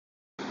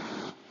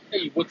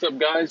Hey, what's up,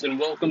 guys, and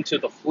welcome to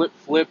the Flip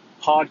Flip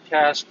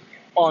podcast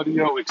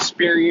audio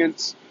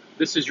experience.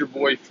 This is your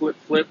boy Flip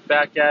Flip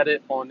back at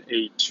it on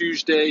a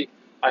Tuesday.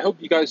 I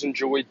hope you guys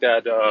enjoyed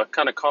that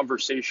kind of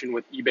conversation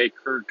with eBay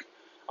Kirk.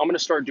 I'm going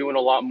to start doing a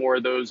lot more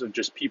of those of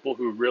just people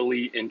who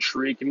really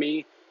intrigue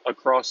me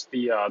across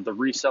the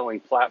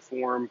reselling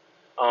platform.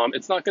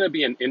 It's not going to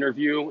be an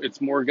interview. It's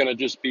more going to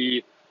just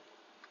be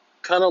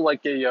kind of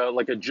like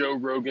a Joe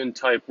Rogan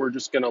type. We're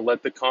just gonna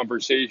let the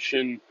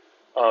conversation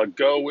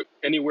go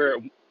anywhere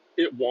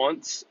it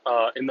wants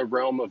in the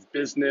realm of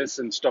business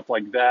and stuff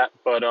like that.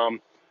 But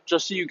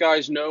just so you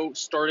guys know,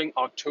 starting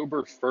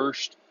October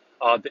 1st,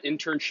 the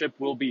internship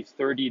will be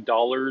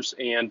 $30,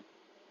 and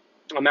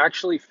I'm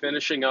actually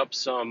finishing up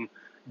some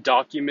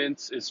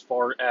documents as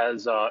far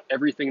as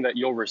everything that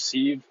you'll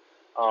receive.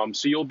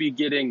 So you'll be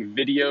getting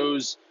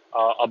videos,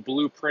 a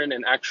blueprint,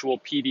 an actual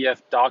PDF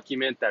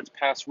document that's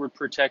password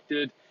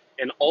protected,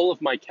 and all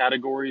of my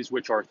categories,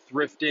 which are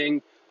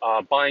thrifting,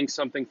 buying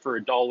something for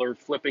 $1,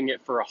 flipping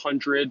it for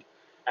 100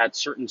 at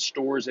certain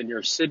stores in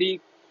your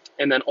city.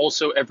 And then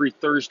also every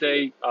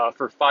Thursday,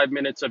 for 5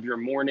 minutes of your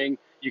morning,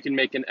 you can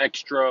make an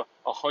extra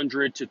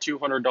 $100 to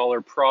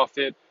 $200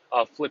 profit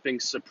flipping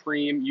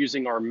Supreme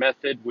using our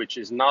method, which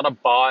is not a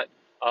bot,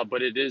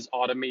 but it is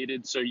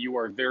automated. So you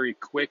are very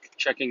quick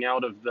checking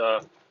out of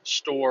the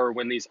store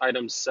when these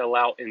items sell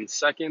out in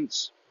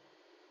seconds.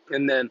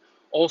 And then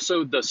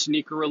also the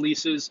sneaker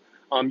releases.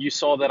 You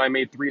saw that I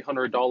made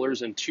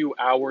 $300 in 2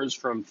 hours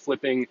from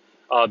flipping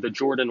the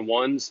Jordan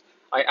 1s.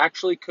 I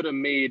actually could have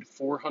made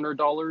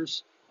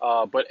 $400,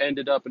 but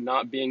ended up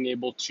not being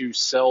able to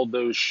sell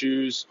those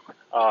shoes.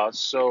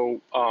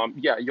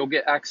 Yeah, you'll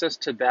get access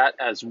to that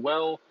as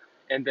well.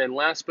 And then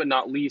last but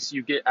not least,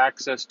 you get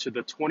access to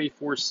the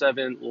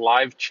 24/7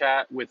 live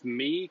chat with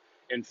me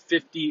and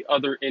 50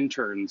 other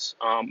interns.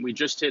 We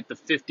just hit the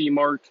 50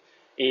 mark,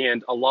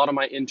 and a lot of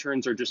my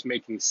interns are just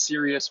making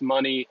serious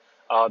money.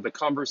 The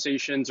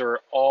conversations are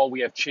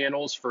we have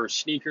channels for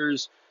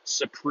sneakers,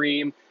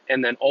 Supreme,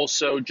 and then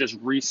also just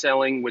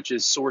reselling, which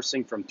is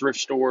sourcing from thrift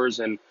stores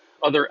and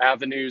other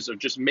avenues of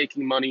just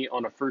making money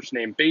on a first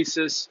name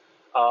basis.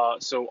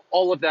 So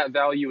all of that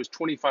value is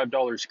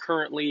 $25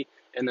 currently.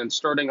 And then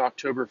starting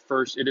October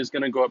 1st, it is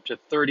going to go up to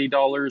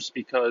 $30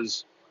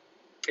 because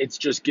it's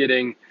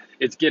getting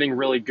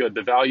really good.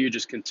 The value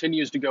just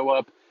continues to go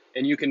up,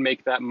 and you can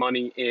make that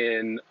money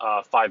in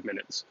 5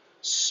 minutes.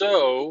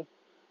 So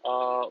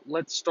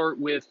let's start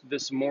with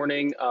this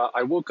morning.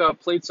 I woke up,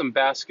 played some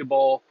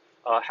basketball,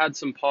 had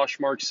some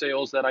Poshmark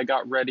sales that I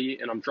got ready,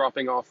 and I'm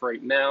dropping off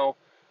right now.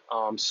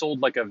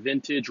 Sold like a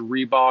vintage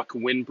Reebok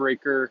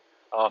windbreaker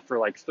for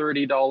like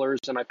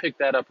 $30, and I picked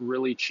that up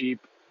really cheap.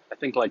 I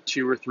think like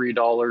 $2 or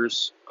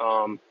 $3.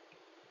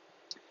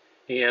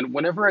 And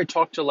whenever I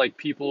talk to like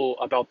people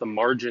about the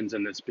margins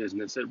in this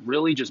business, it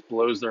really just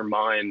blows their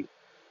mind.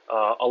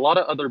 A lot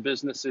of other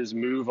businesses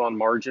move on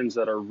margins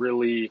that are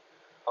really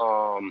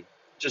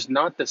just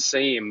not the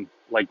same.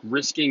 Like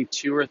risking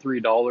 $2 or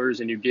 $3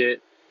 and you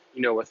get, a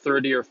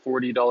 $30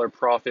 or $40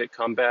 profit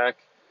comeback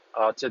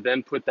to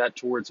then put that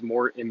towards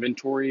more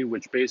inventory,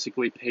 which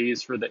basically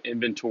pays for the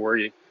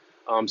inventory.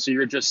 So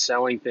you're just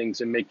selling things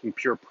and making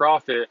pure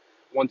profit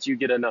once you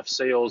get enough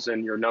sales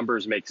and your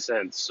numbers make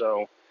sense.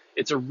 So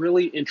it's a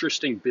really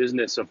interesting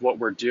business of what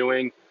we're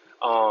doing.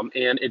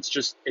 And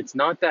it's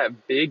not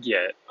that big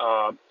yet.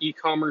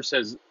 E-commerce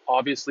has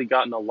obviously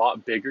gotten a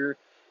lot bigger,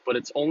 but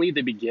it's only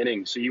the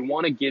beginning. So you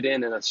want to get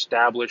in and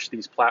establish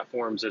these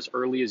platforms as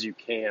early as you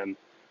can.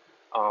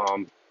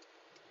 Um,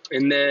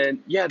 and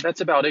then, yeah, that's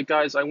about it,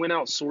 guys. I went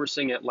out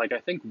sourcing at like, I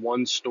think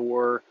one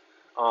store,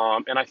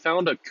 and I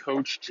found a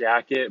Coach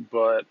jacket,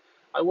 but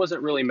I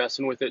wasn't really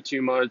messing with it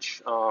too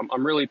much.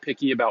 I'm really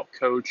picky about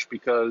Coach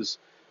because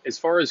as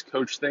far as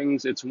Coach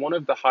things, it's one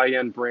of the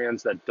high-end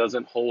brands that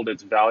doesn't hold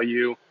its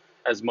value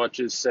as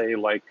much as say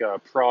like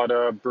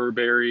Prada,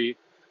 Burberry,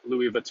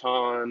 Louis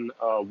Vuitton,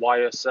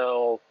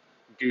 YSL,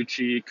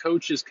 Gucci.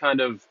 Coach is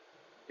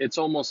it's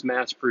almost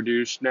mass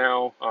produced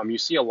now. You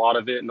see a lot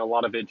of it and a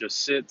lot of it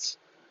just sits.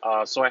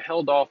 So I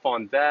held off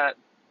on that,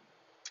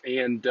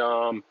 and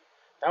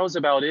that was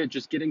about it.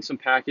 Just getting some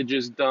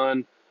packages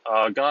done.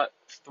 Got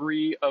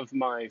 3 of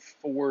my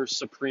 4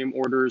 Supreme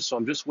orders, so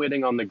I'm just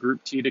waiting on the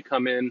Group T to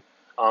come in.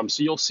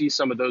 So you'll see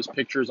some of those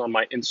pictures on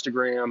my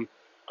Instagram,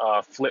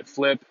 Flip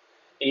Flip.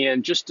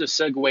 And just to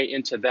segue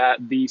into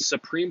that, the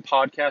Supreme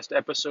podcast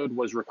episode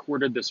was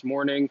recorded this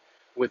morning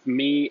with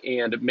me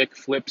and Mick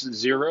Flips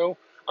Zero.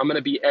 I'm going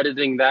to be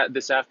editing that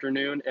this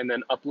afternoon and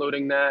then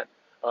uploading that.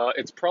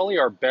 It's probably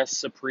our best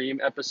Supreme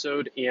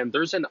episode, and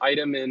there's an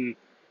item in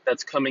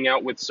that's coming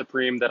out with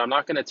Supreme that I'm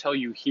not going to tell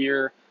you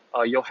here.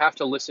 You'll have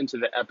to listen to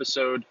the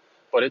episode,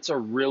 but it's a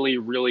really,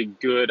 really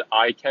good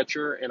eye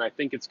catcher, and I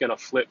think it's going to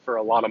flip for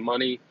a lot of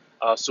money.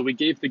 So we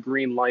gave the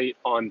green light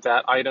on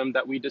that item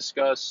that we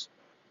discussed,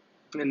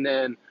 and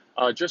then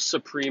just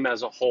Supreme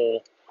as a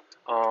whole.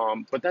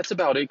 But that's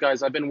about it,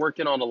 guys. I've been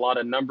working on a lot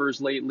of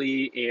numbers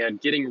lately and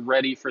getting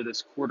ready for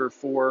this quarter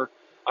 4.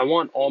 I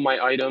want all my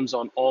items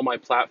on all my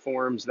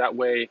platforms. That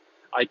way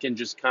I can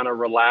just kind of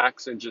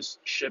relax and just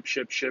ship,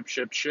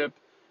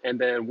 and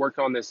then work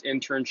on this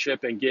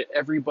internship and get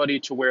everybody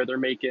to where they're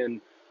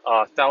making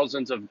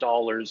thousands of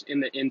dollars in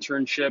the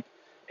internship.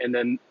 And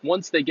then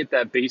once they get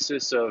that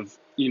basis of,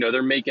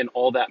 they're making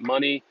all that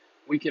money,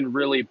 we can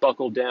really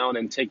buckle down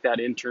and take that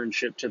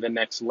internship to the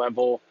next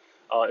level,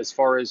 as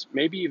far as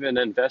maybe even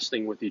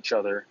investing with each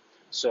other.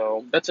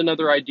 So that's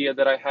another idea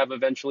that I have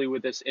eventually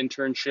with this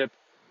internship.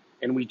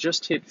 And we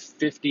just hit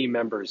 50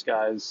 members,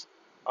 guys.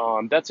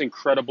 That's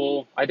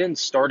incredible. I didn't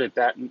start at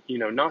that,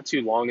 not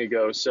too long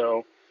ago.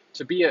 So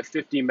to be at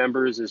 50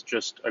 members is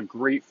just a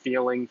great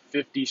feeling,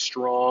 50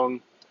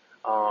 strong.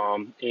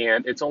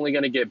 And it's only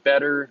going to get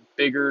better,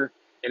 bigger,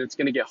 and it's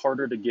going to get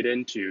harder to get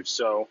into.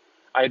 So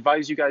I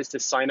advise you guys to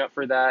sign up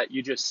for that.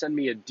 You just send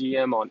me a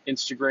DM on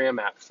Instagram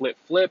at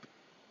FlipFlip.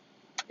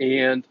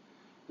 And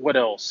what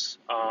else?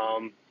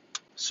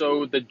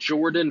 So the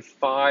Jordan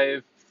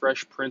 5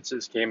 Fresh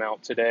Princes came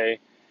out today,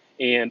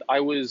 and I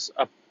was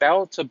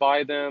about to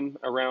buy them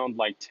around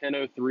like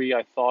 10:03.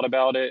 I thought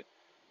about it.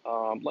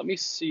 Let me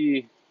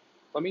see.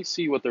 Let me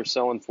see what they're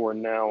selling for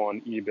now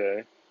on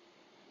eBay,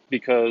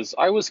 because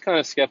I was kind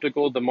of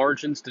skeptical. The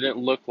margins didn't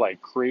look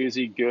like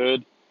crazy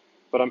good,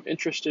 but I'm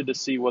interested to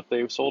see what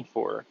they sold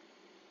for.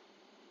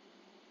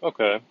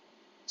 Okay.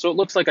 So it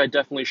looks like I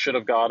definitely should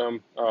have got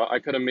them. I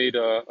could have made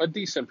a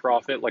decent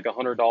profit, like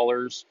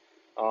 $100.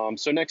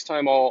 So next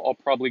time I'll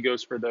probably go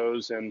for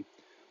those. And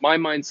my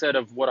mindset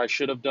of what I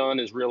should have done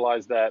is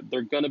realize that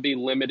they're going to be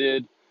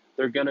limited.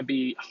 They're going to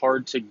be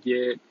hard to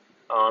get,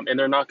 and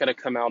they're not going to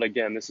come out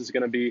again. This is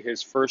going to be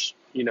his first,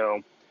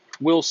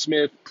 Will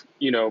Smith,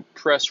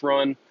 press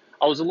run.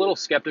 I was a little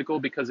skeptical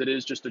because it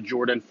is just a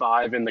Jordan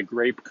 5 in the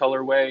grape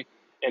colorway,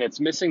 and it's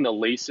missing the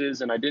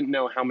laces, and I didn't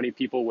know how many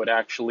people would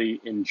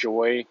actually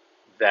enjoy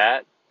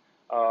that.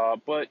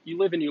 But you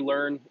live and you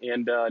learn,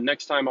 and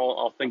next time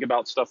I'll think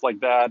about stuff like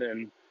that.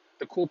 And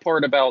the cool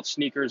part about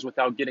sneakers,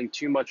 without getting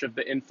too much of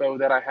the info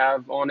that I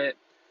have on it,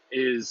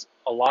 is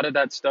a lot of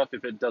that stuff,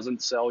 if it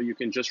doesn't sell, you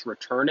can just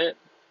return it.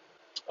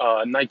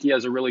 Nike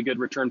has a really good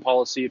return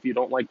policy. If you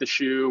don't like the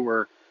shoe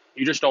or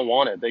you just don't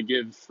want it, they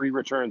give free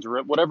returns,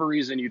 or whatever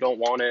reason you don't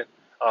want it,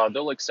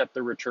 they'll accept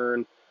the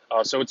return.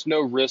 So it's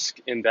no risk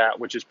in that,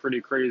 which is pretty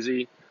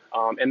crazy.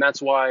 And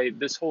that's why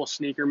this whole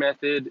sneaker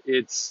method,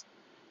 it's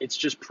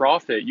just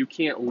profit. You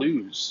can't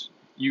lose.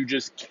 You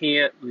just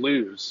can't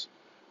lose.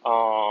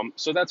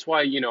 So that's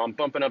why, I'm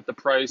bumping up the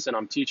price and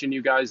I'm teaching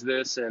you guys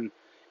this, and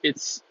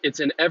it's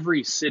in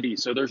every city.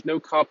 So there's no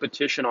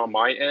competition on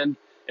my end.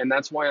 And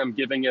that's why I'm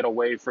giving it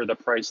away for the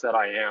price that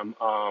I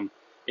am.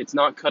 It's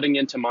not cutting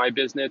into my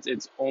business.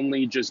 It's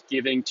only just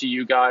giving to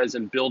you guys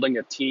and building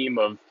a team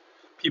of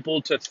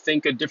people to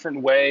think a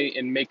different way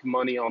and make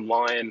money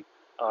online.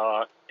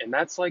 And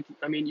that's like,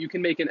 you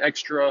can make an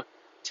extra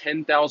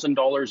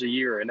 $10,000 a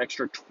year, an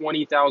extra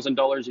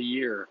 $20,000 a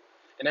year,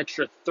 an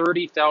extra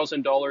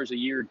 $30,000 a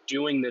year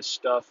doing this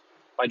stuff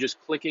by just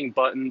clicking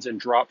buttons and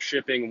drop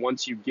shipping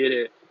once you get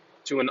it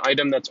to an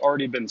item that's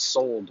already been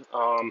sold.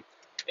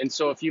 And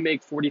so if you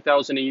make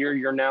 40,000 a year,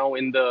 you're now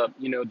in the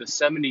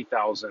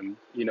 70,000,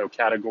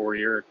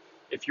 category. Or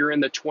if you're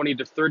in the 20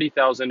 to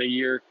 30,000 a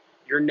year,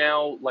 you're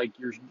now like,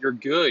 you're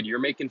good. You're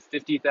making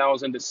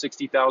 50,000 to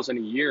 60,000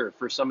 a year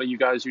for some of you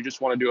guys who just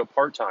want to do it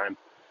part-time.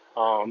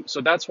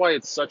 So that's why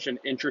it's such an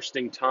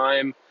interesting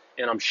time,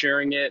 and I'm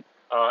sharing it.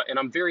 And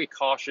I'm very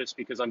cautious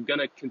because I'm going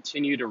to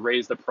continue to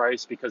raise the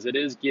price, because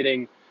it's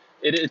getting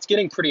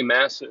pretty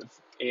massive.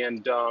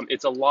 And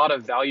it's a lot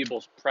of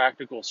valuable,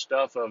 practical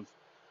stuff of,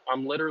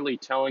 I'm literally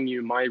telling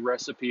you my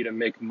recipe to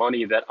make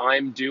money that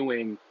I'm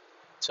doing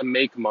to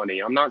make money.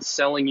 I'm not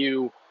selling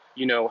you,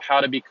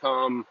 how to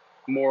become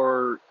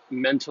more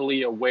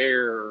mentally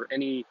aware or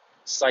any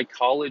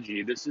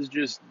psychology. This is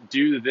just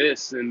do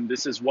this and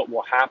this is what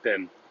will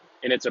happen.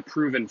 And it's a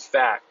proven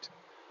fact.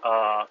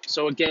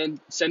 So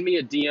again, send me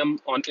a DM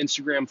on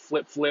Instagram,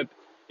 FlipFlip.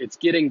 It's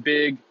getting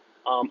big.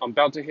 I'm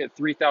about to hit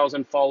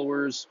 3,000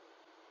 followers.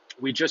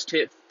 We just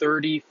hit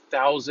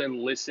 30,000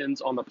 listens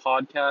on the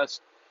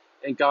podcast.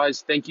 And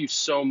guys, thank you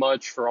so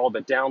much for all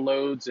the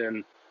downloads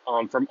and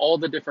from all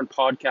the different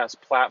podcast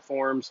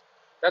platforms.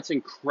 That's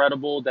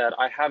incredible that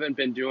I haven't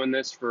been doing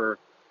this for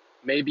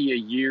maybe a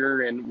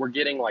year, and we're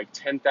getting like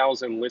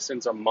 10,000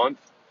 listens a month.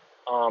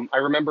 I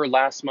remember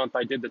last month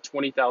I did the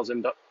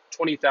 20,000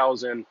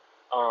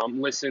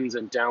 listens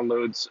and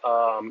downloads.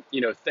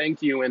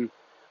 Thank you. And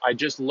I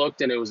just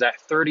looked and it was at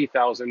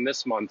 30,000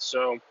 this month.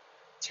 So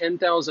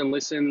 10,000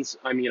 listens,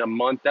 a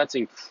month, that's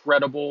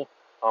incredible.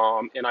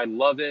 And I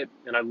love it.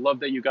 And I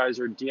love that you guys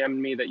are DMing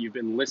me that you've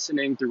been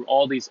listening through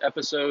all these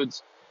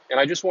episodes. And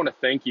I just want to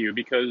thank you,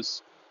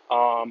 because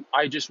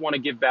I just want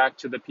to give back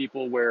to the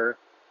people where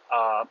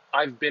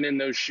I've been in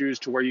those shoes,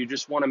 to where you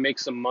just want to make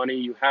some money.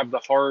 You have the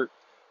heart,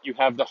 you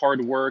have the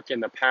hard work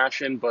and the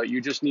passion, but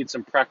you just need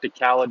some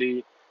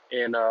practicality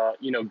and,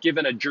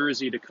 given a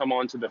jersey to come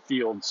onto the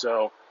field.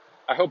 So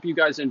I hope you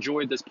guys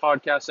enjoyed this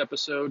podcast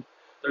episode.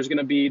 There's going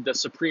to be the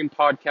Supreme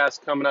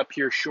podcast coming up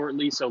here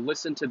shortly, so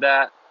listen to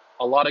that.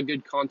 A lot of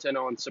good content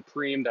on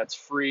Supreme that's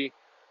free.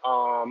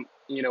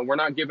 We're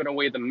not giving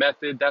away the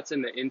method. That's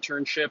in the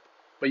internship,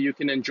 but you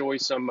can enjoy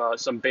some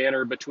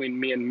banter between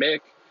me and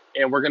Mick,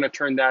 and we're going to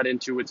turn that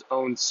into its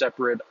own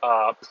separate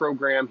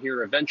program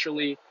here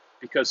eventually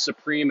because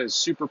Supreme is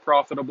super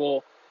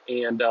profitable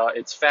and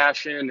it's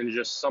fashion and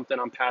just something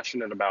I'm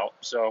passionate about.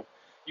 So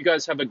you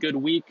guys have a good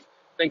week.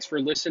 Thanks for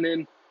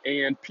listening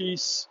and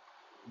peace.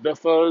 The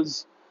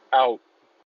Fuzz out.